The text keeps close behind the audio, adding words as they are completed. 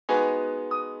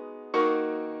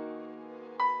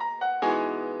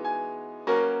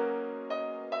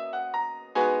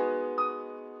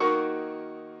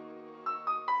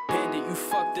You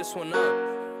fucked this one up.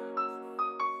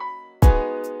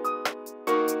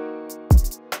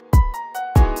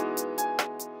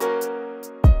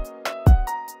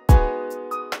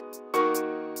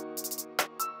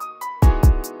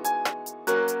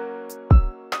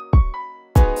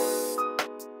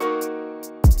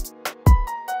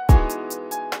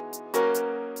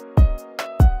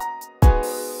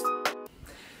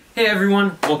 Hey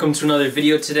everyone, welcome to another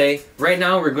video today. Right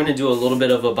now we're going to do a little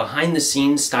bit of a behind the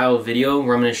scenes style video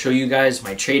where I'm going to show you guys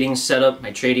my trading setup,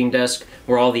 my trading desk,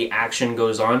 where all the action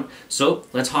goes on. So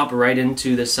let's hop right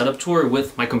into the setup tour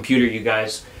with my computer, you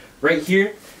guys. Right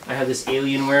here I have this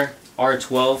Alienware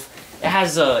R12. It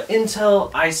has a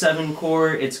Intel i7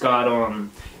 core. It's got an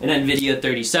NVIDIA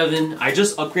 37. I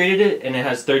just upgraded it and it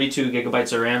has 32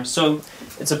 gigabytes of RAM, so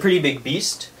it's a pretty big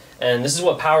beast. And this is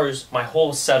what powers my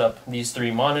whole setup, these three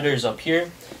monitors up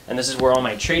here, and this is where all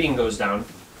my trading goes down.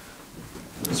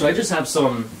 So I just have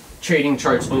some trading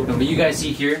charts open, but you guys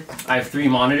see here, I have three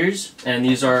monitors, and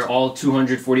these are all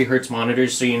 240 Hertz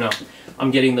monitors, so you know, I'm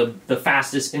getting the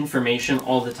fastest information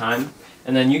all the time.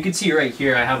 And then you can see right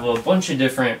here, I have a bunch of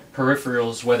different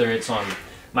peripherals, whether it's on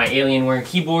my Alienware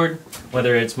keyboard,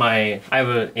 whether it's I have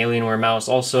an Alienware mouse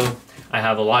also, I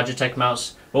have a Logitech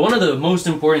mouse. But one of the most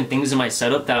important things in my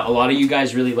setup that a lot of you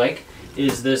guys really like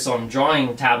is this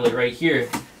drawing tablet right here.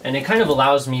 And it kind of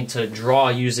allows me to draw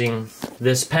using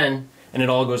this pen, and it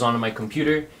all goes onto my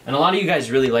computer. And a lot of you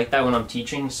guys really like that when I'm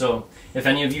teaching, so if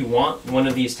any of you want one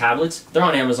of these tablets, they're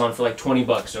on Amazon for like 20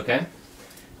 bucks, okay?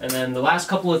 And then the last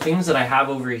couple of things that I have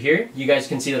over here, you guys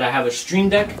can see that I have a Stream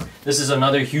Deck. This is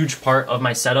another huge part of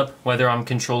my setup, whether I'm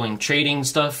controlling trading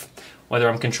stuff, whether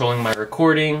I'm controlling my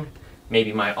recording,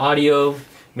 maybe my audio,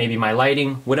 maybe my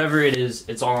lighting, whatever it is,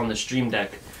 it's all on the Stream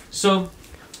Deck. So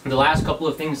the last couple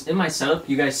of things in my setup,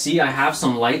 you guys see I have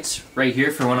some lights right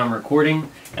here for when I'm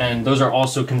recording, and those are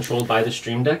also controlled by the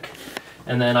Stream Deck.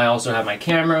 And then I also have my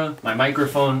camera, my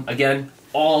microphone, again,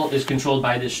 all is controlled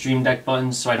by the Stream Deck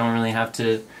buttons, so I don't really have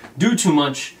to do too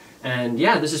much. And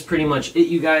yeah, this is pretty much it,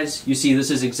 you guys. You see, this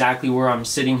is exactly where I'm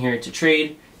sitting here to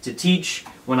trade, to teach.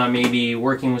 When I'm maybe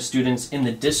working with students in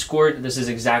the Discord, this is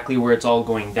exactly where it's all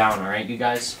going down, alright you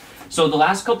guys? So the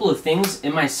last couple of things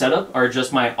in my setup are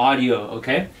just my audio,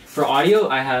 okay? For audio,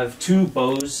 I have two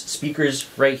Bose speakers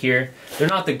right here. They're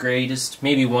not the greatest.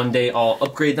 Maybe one day I'll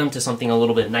upgrade them to something a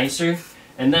little bit nicer.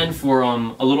 And then for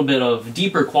a little bit of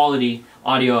deeper quality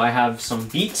audio, I have some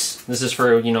Beats. This is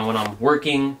for, you know, when I'm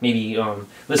working, maybe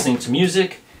listening to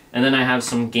music. And then I have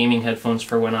some gaming headphones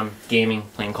for when I'm gaming,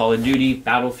 playing Call of Duty,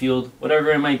 Battlefield, whatever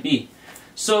it might be.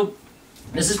 So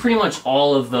this is pretty much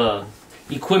all of the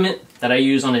equipment that I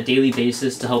use on a daily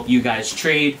basis to help you guys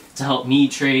trade, to help me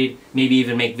trade, maybe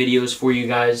even make videos for you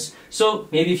guys. So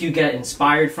maybe if you get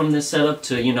inspired from this setup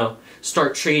to, you know,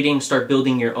 start trading, start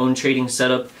building your own trading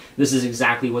setup, this is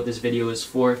exactly what this video is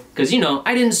for. Because, you know,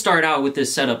 I didn't start out with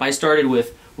this setup. I started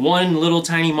with one little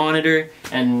tiny monitor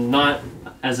and not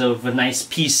as of a nice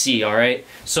PC, alright?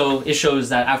 So it shows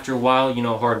that after a while, you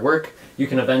know, hard work, you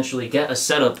can eventually get a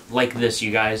setup like this, you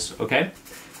guys, okay?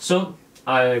 So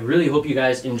I really hope you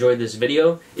guys enjoyed this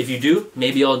video. If you do,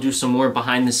 maybe I'll do some more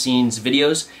behind the scenes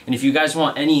videos. And if you guys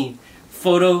want any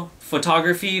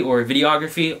photography or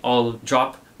videography, I'll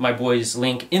drop my boy's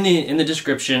link in the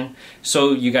description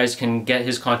so you guys can get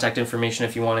his contact information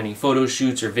if you want any photo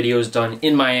shoots or videos done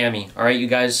in Miami. Alright you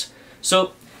guys?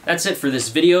 So that's it for this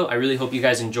video. I really hope you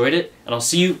guys enjoyed it, and I'll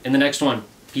see you in the next one.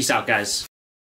 Peace out, guys.